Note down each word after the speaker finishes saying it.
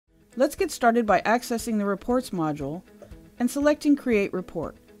Let's get started by accessing the Reports module and selecting Create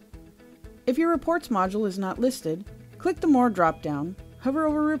Report. If your Reports module is not listed, click the More drop-down, hover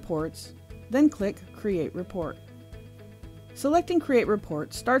over Reports, then click Create Report. Selecting Create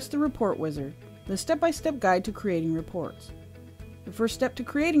Report starts the Report Wizard, the step-by-step guide to creating reports. The first step to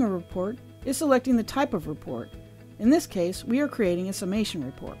creating a report is selecting the type of report. In this case, we are creating a summation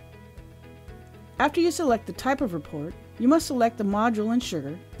report. After you select the type of report, you must select the module and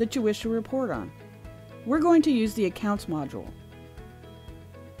sugar that you wish to report on. We're going to use the Accounts module.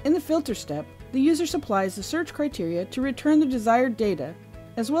 In the Filter step, the user supplies the search criteria to return the desired data,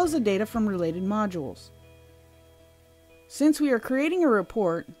 as well as the data from related modules. Since we are creating a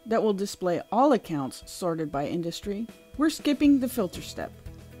report that will display all accounts sorted by industry, we're skipping the Filter step.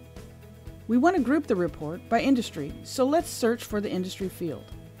 We want to group the report by industry, so let's search for the industry field.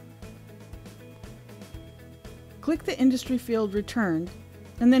 Click the industry field returned,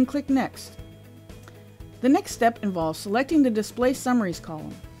 and then click Next. The next step involves selecting the Display Summaries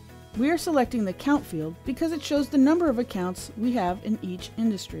column. We are selecting the Count field because it shows the number of accounts we have in each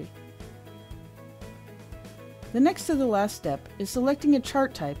industry. The next to the last step is selecting a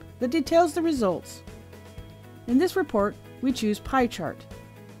chart type that details the results. In this report, we choose Pie Chart.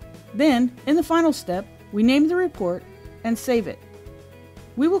 Then, in the final step, we name the report and save it.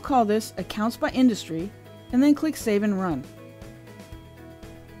 We will call this Accounts by Industry, and then click Save and Run.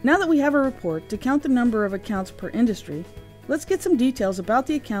 Now that we have a report to count the number of accounts per industry, let's get some details about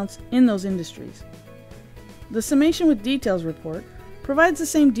the accounts in those industries. The Summation with Details report provides the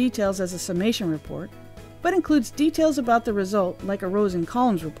same details as a summation report, but includes details about the result like a rows and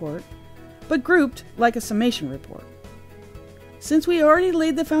columns report, but grouped like a summation report. Since we already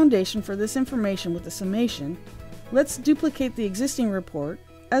laid the foundation for this information with the summation, let's duplicate the existing report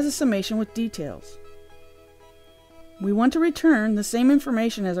as a summation with details. We want to return the same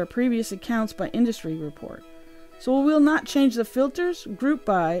information as our previous Accounts by Industry report, so we will not change the filters, group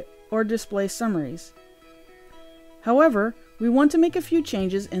by, or display summaries. However, we want to make a few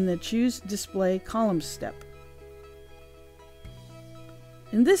changes in the Choose Display Columns step.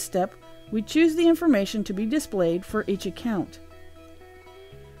 In this step, we choose the information to be displayed for each account.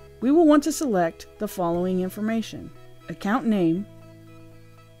 We will want to select the following information: account name,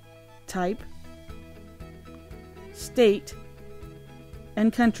 type, state,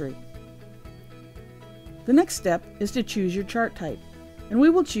 and country. The next step is to choose your chart type, and we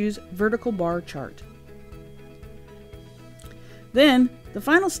will choose Vertical Bar Chart. Then, the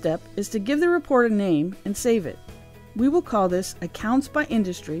final step is to give the report a name and save it. We will call this Accounts by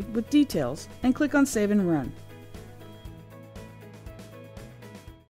Industry with Details and click on Save and Run.